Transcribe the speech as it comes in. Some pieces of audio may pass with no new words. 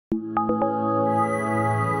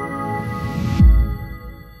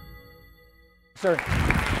Sir.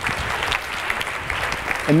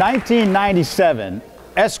 In 1997,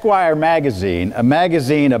 Esquire magazine, a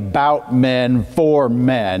magazine about men for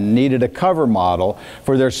men, needed a cover model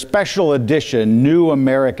for their special edition New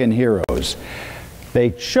American Heroes. They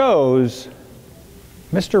chose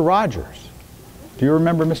Mr. Rogers. Do you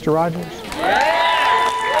remember Mr. Rogers?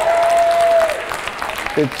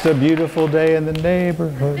 It's a beautiful day in the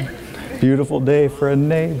neighborhood. Beautiful day for a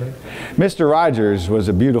neighbor. Mr. Rogers was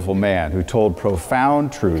a beautiful man who told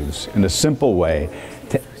profound truths in a simple way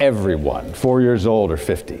to everyone, 4 years old or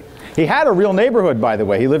 50. He had a real neighborhood, by the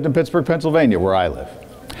way. He lived in Pittsburgh, Pennsylvania, where I live.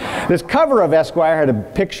 This cover of Esquire had a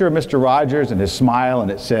picture of Mr. Rogers and his smile,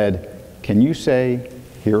 and it said, "Can you say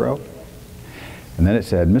hero?" And then it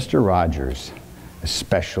said, "Mr. Rogers,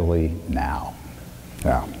 especially now."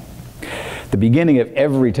 Now, the beginning of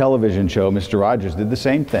every television show, Mr. Rogers did the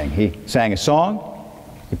same thing. He sang a song,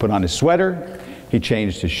 he put on his sweater, he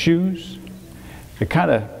changed his shoes. It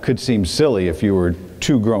kind of could seem silly if you were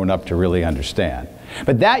too grown up to really understand.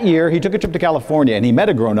 But that year, he took a trip to California and he met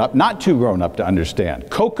a grown up, not too grown up to understand.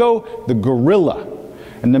 Coco the gorilla,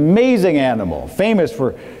 an amazing animal, famous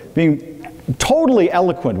for being totally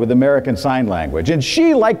eloquent with American Sign Language. And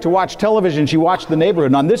she liked to watch television. She watched The Neighborhood.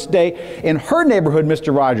 And on this day, in her neighborhood,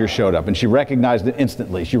 Mr. Rogers showed up, and she recognized it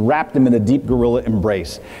instantly. She wrapped him in a deep gorilla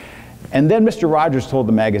embrace. And then Mr. Rogers told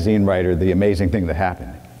the magazine writer the amazing thing that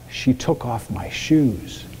happened. "She took off my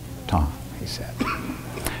shoes, Tom," he said.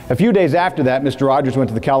 A few days after that, Mr. Rogers went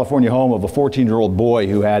to the California home of a 14-year-old boy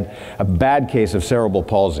who had a bad case of cerebral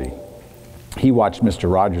palsy. He watched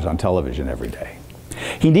Mr. Rogers on television every day.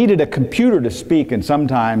 He needed a computer to speak, and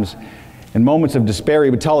sometimes, in moments of despair, he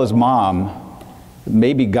would tell his mom that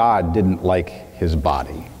maybe God didn't like his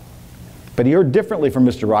body. But he heard differently from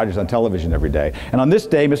Mr. Rogers on television every day. And on this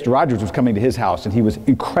day, Mr. Rogers was coming to his house, and he was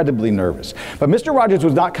incredibly nervous. But Mr. Rogers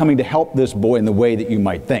was not coming to help this boy in the way that you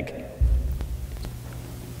might think.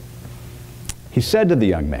 He said to the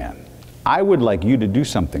young man, "I would like you to do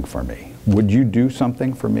something for me. Would you do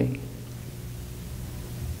something for me?"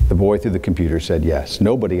 The boy through the computer said yes.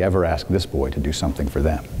 Nobody ever asked this boy to do something for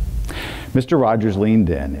them. Mr. Rogers leaned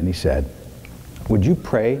in and he said, "Would you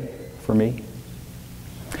pray for me?"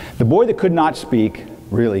 The boy that could not speak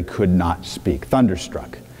really could not speak,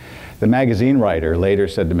 thunderstruck. The magazine writer later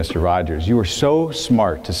said to Mr. Rogers, "You were so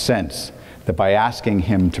smart to sense that by asking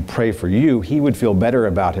him to pray for you, he would feel better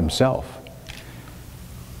about himself."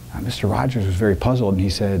 Now, Mr. Rogers was very puzzled and he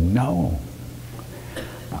said, "No.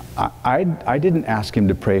 I didn't ask him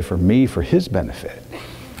to pray for me for his benefit.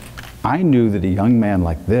 I knew that a young man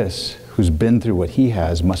like this, who's been through what he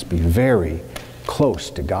has, must be very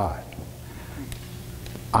close to God.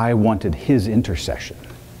 I wanted his intercession."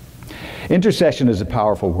 Intercession is a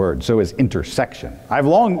powerful word, so is intersection. I've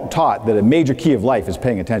long taught that a major key of life is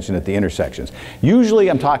paying attention at the intersections. Usually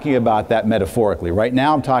I'm talking about that metaphorically. Right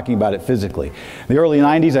now I'm talking about it physically. In the early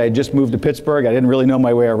 90s, I had just moved to Pittsburgh. I didn't really know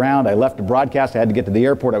my way around. I left a broadcast. I had to get to the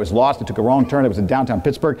airport. I was lost. I took a wrong turn. I was in downtown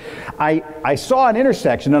Pittsburgh. I saw an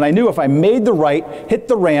intersection, and I knew if I made the right, hit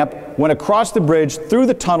the ramp, went across the bridge, through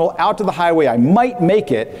the tunnel, out to the highway, I might make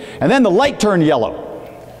it, and then the light turned yellow.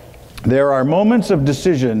 There are moments of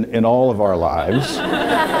decision in all of our lives.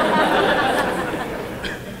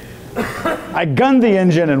 I gunned the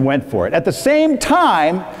engine and went for it. At the same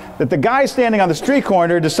time that the guy standing on the street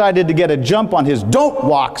corner decided to get a jump on his "don't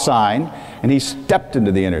walk" sign, and he stepped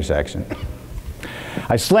into the intersection.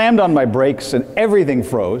 I slammed on my brakes and everything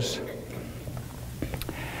froze.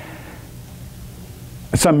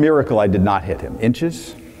 Some miracle I did not hit him.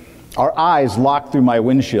 Inches. Our eyes locked through my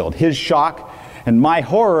windshield. His shock and my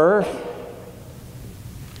horror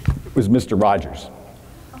was Mr. Rogers.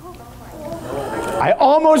 I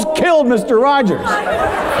almost killed Mr. Rogers.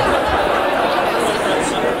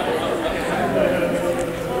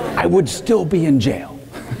 I would still be in jail.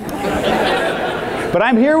 But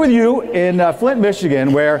I'm here with you in Flint,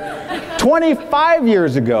 Michigan, where 25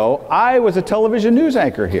 years ago, I was a television news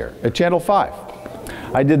anchor here at Channel 5.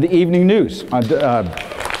 I did the evening news on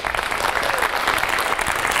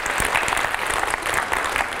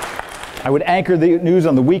I would anchor the news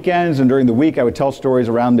on the weekends, and during the week I would tell stories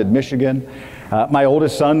around mid-Michigan. My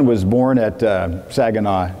oldest son was born at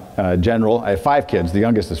Saginaw General. I have 5 kids. The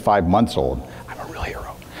youngest is 5 months old. I'm a real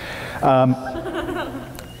hero.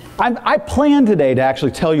 I planned today to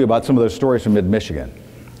actually tell you about some of those stories from mid-Michigan.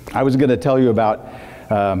 I was going to tell you about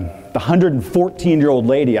the 114-year-old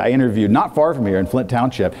lady I interviewed not far from here in Flint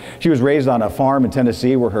Township. She was raised on a farm in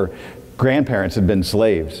Tennessee where her grandparents had been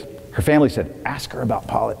slaves. Her family said, "Ask her about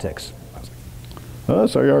politics." "Oh,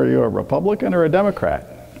 so are you a Republican or a Democrat?"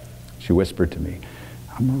 She whispered to me,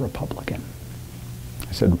 "I'm a Republican."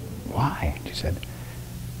 I said, Why? She said,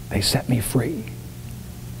 they set me free.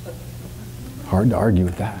 Hard to argue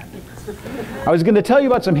with that. I was going to tell you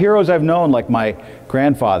about some heroes I've known, like my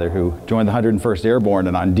grandfather who joined the 101st Airborne,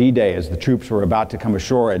 and on D-Day, as the troops were about to come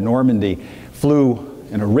ashore at Normandy, flew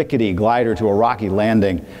in a rickety glider to a rocky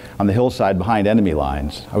landing on the hillside behind enemy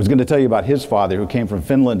lines. I was going to tell you about his father who came from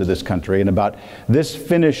Finland to this country, and about this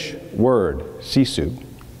Finnish word, Sisu.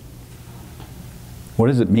 What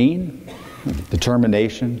does it mean?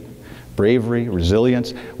 Determination, bravery,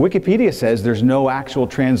 resilience. Wikipedia says there's no actual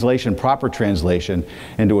translation, proper translation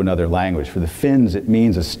into another language. For the Finns, it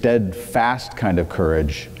means a steadfast kind of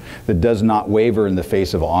courage that does not waver in the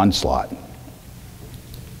face of onslaught.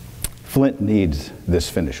 Flint needs this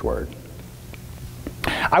Finnish word.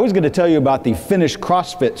 I was going to tell you about the Finnish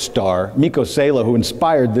CrossFit star, Mikko Salo, who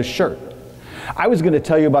inspired this shirt. I was going to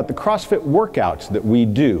tell you about the CrossFit workouts that we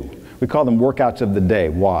do. We call them workouts of the day,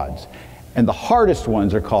 WODs. And the hardest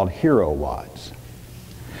ones are called hero WODs,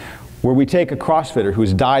 where we take a CrossFitter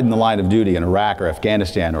who's died in the line of duty in Iraq or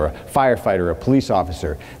Afghanistan, or a firefighter or a police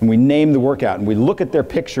officer, and we name the workout, and we look at their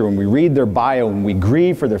picture, and we read their bio, and we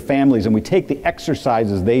grieve for their families, and we take the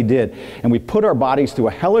exercises they did, and we put our bodies through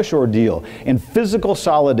a hellish ordeal in physical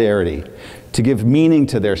solidarity to give meaning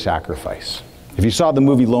to their sacrifice. If you saw the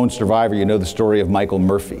movie Lone Survivor, you know the story of Michael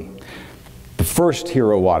Murphy. The first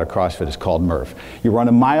hero WOD of CrossFit is called Murph. You run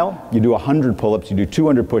a mile, you do 100 pull-ups, you do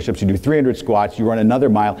 200 push-ups, you do 300 squats, you run another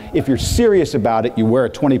mile. If you're serious about it, you wear a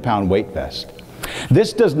 20-pound weight vest.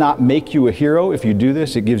 This does not make you a hero. If you do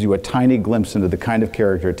this, it gives you a tiny glimpse into the kind of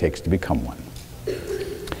character it takes to become one.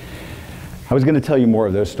 I was going to tell you more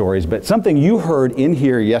of those stories, but something you heard in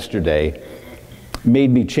here yesterday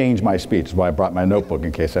made me change my speech. That's why I brought my notebook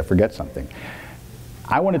in case I forget something.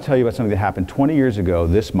 I want to tell you about something that happened 20 years ago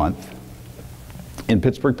this month. In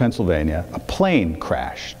Pittsburgh, Pennsylvania, a plane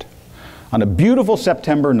crashed. On a beautiful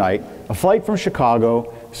September night, a flight from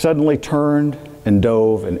Chicago suddenly turned and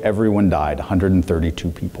dove, and everyone died,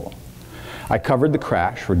 132 people. I covered the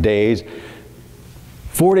crash for days.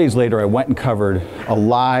 4 days later, I went and covered a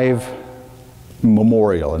live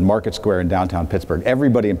memorial in Market Square in downtown Pittsburgh.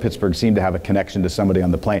 Everybody in Pittsburgh seemed to have a connection to somebody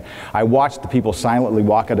on the plane. I watched the people silently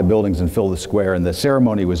walk out of buildings and fill the square, and the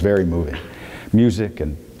ceremony was very moving. Music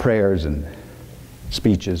and prayers and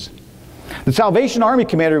speeches. The Salvation Army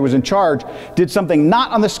commander who was in charge did something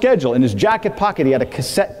not on the schedule. In his jacket pocket, he had a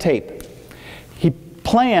cassette tape. He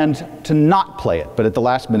planned to not play it, but at the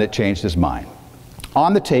last minute changed his mind.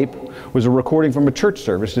 On the tape was a recording from a church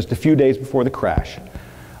service just a few days before the crash,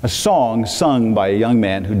 a song sung by a young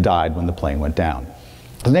man who died when the plane went down.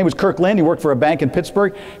 His name was Kirk Lynn. He worked for a bank in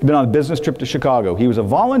Pittsburgh. He'd been on a business trip to Chicago. He was a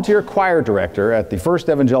volunteer choir director at the First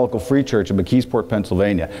Evangelical Free Church in McKeesport,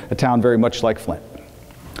 Pennsylvania, a town very much like Flint.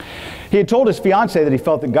 He had told his fiancée that he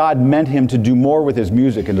felt that God meant him to do more with his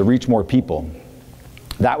music and to reach more people.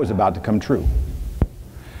 That was about to come true.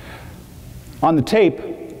 On the tape,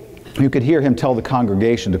 you could hear him tell the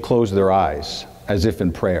congregation to close their eyes, as if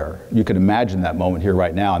in prayer. You can imagine that moment here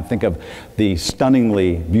right now and think of the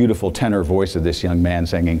stunningly beautiful tenor voice of this young man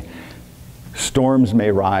singing, "Storms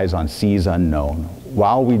may rise on seas unknown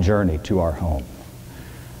while we journey to our home.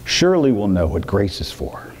 Surely we'll know what grace is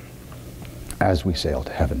for as we sail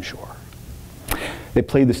to heaven's shore." They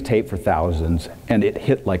played this tape for thousands, and it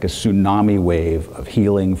hit like a tsunami wave of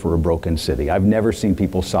healing for a broken city. I've never seen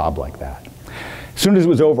people sob like that. As soon as it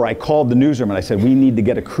was over, I called the newsroom and I said, we need to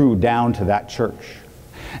get a crew down to that church.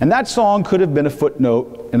 And that song could have been a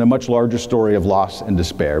footnote in a much larger story of loss and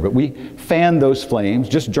despair, but we fanned those flames,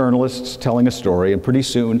 just journalists telling a story, and pretty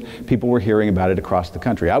soon people were hearing about it across the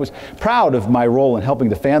country. I was proud of my role in helping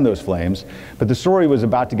to fan those flames, but the story was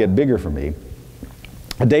about to get bigger for me.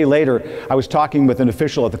 A day later, I was talking with an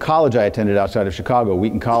official at the college I attended outside of Chicago,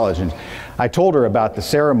 Wheaton College, and I told her about the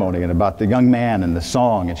ceremony and about the young man and the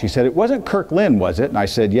song, and she said, "It wasn't Kirk Lynn, was it?" And I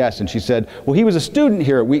said, "Yes." And she said, "Well, he was a student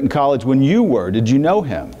here at Wheaton College when you were. Did you know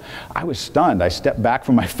him?" I was stunned. I stepped back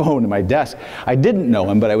from my phone to my desk. I didn't know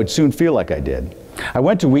him, but I would soon feel like I did. I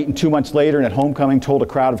went to Wheaton 2 months later, and at homecoming told a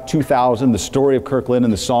crowd of 2,000 the story of Kirk Lynn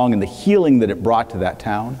and the song and the healing that it brought to that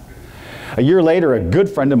town. A year later, a good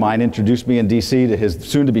friend of mine introduced me in D.C. to his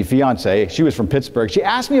soon-to-be fiancée. She was from Pittsburgh. She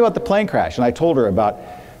asked me about the plane crash, and I told her about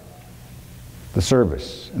the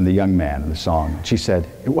service and the young man and the song. She said,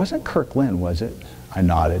 "It wasn't Kirk Lynn, was it?" I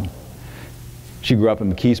nodded. She grew up in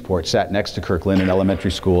McKeesport, sat next to Kirk Lynn in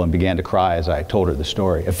elementary school, and began to cry as I told her the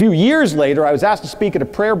story. A few years later, I was asked to speak at a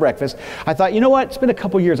prayer breakfast. I thought, you know what? It's been a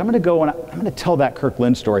couple years. I'm going to go and I'm going to tell that Kirk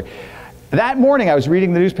Lynn story. That morning, I was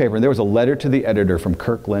reading the newspaper, and there was a letter to the editor from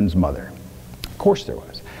Kirk Lynn's mother. Of course there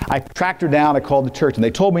was. I tracked her down, I called the church, and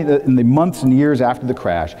they told me that in the months and years after the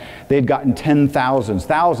crash, they had gotten 10,000,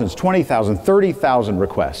 thousands, 20,000, 30,000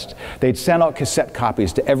 requests. They'd sent out cassette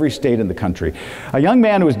copies to every state in the country. A young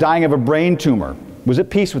man who was dying of a brain tumor was at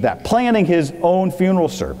peace with that, planning his own funeral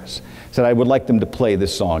service. Said, I would like them to play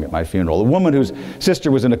this song at my funeral. A woman whose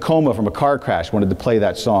sister was in a coma from a car crash wanted to play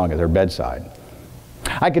that song at her bedside.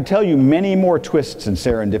 I could tell you many more twists and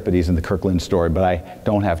serendipities in the Kirkland story, but I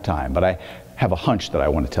don't have time. But I have a hunch that I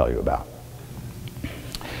want to tell you about.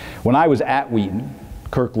 When I was at Wheaton,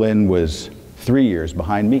 Kirkland was 3 years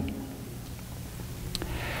behind me.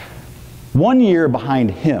 1 year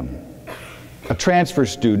behind him, a transfer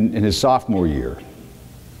student in his sophomore year.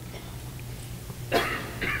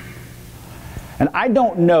 And I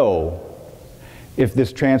don't know if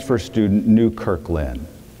this transfer student knew Kirkland,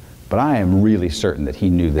 but I am really certain that he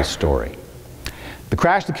knew this story. The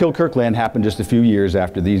crash that killed Kirkland happened just a few years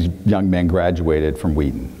after these young men graduated from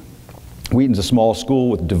Wheaton. Wheaton's a small school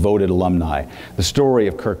with devoted alumni. The story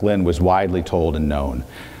of Kirkland was widely told and known.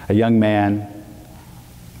 A young man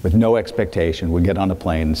with no expectation would get on a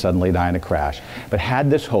plane and suddenly die in a crash, but had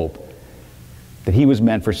this hope that he was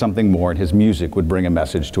meant for something more and his music would bring a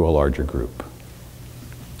message to a larger group.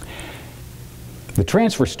 The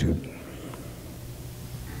transfer student,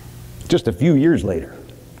 just a few years later,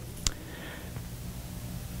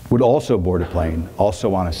 would also board a plane,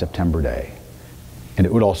 also on a September day, and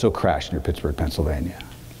it would also crash near Pittsburgh, Pennsylvania.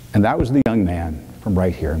 And that was the young man from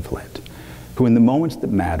right here in Flint, who in the moments that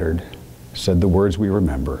mattered said the words we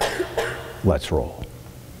remember, let's roll.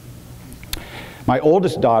 My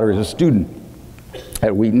oldest daughter is a student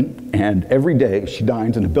at Wheaton, and every day she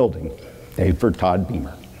dines in a building named for Todd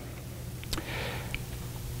Beamer.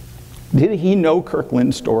 Did he know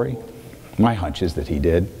Kirkland's story? My hunch is that he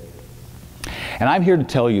did. And I'm here to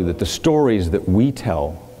tell you that the stories that we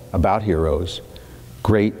tell about heroes,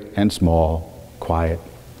 great and small, quiet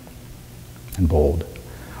and bold,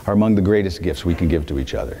 are among the greatest gifts we can give to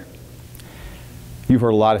each other. You've heard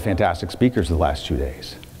a lot of fantastic speakers the last 2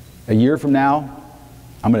 days. A year from now,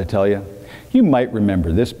 I'm going to tell you, you might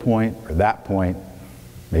remember this point or that point,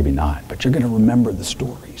 maybe not, but you're going to remember the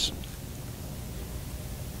stories.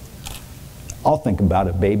 I'll think about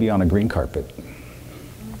a baby on a green carpet.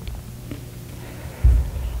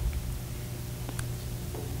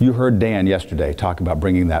 You heard Dan yesterday talk about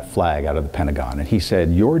bringing that flag out of the Pentagon, and he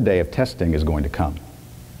said, your day of testing is going to come.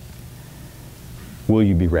 Will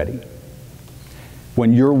you be ready?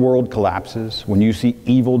 When your world collapses, when you see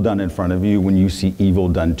evil done in front of you, when you see evil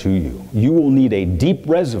done to you, you will need a deep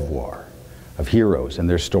reservoir of heroes and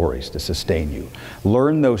their stories to sustain you.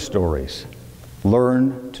 Learn those stories.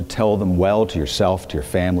 Learn to tell them well to yourself, to your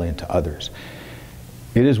family, and to others.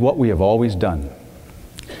 It is what we have always done.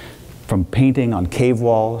 From painting on cave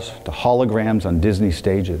walls to holograms on Disney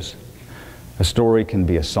stages. A story can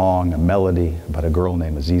be a song, a melody about a girl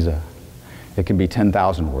named Aziza. It can be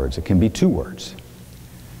 10,000 words. It can be 2 words.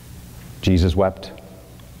 Jesus wept.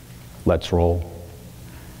 Let's roll.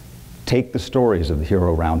 Take the stories of the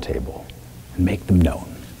Hero Roundtable and make them known.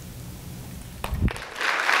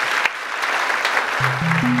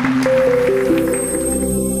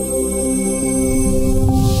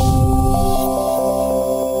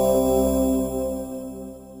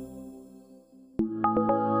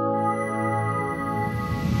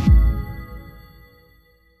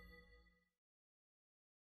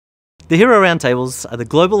 The Hero Roundtables are the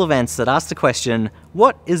global events that ask the question,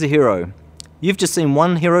 what is a hero? You've just seen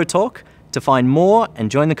one hero talk. To find more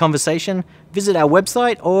and join the conversation, visit our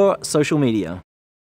website or social media.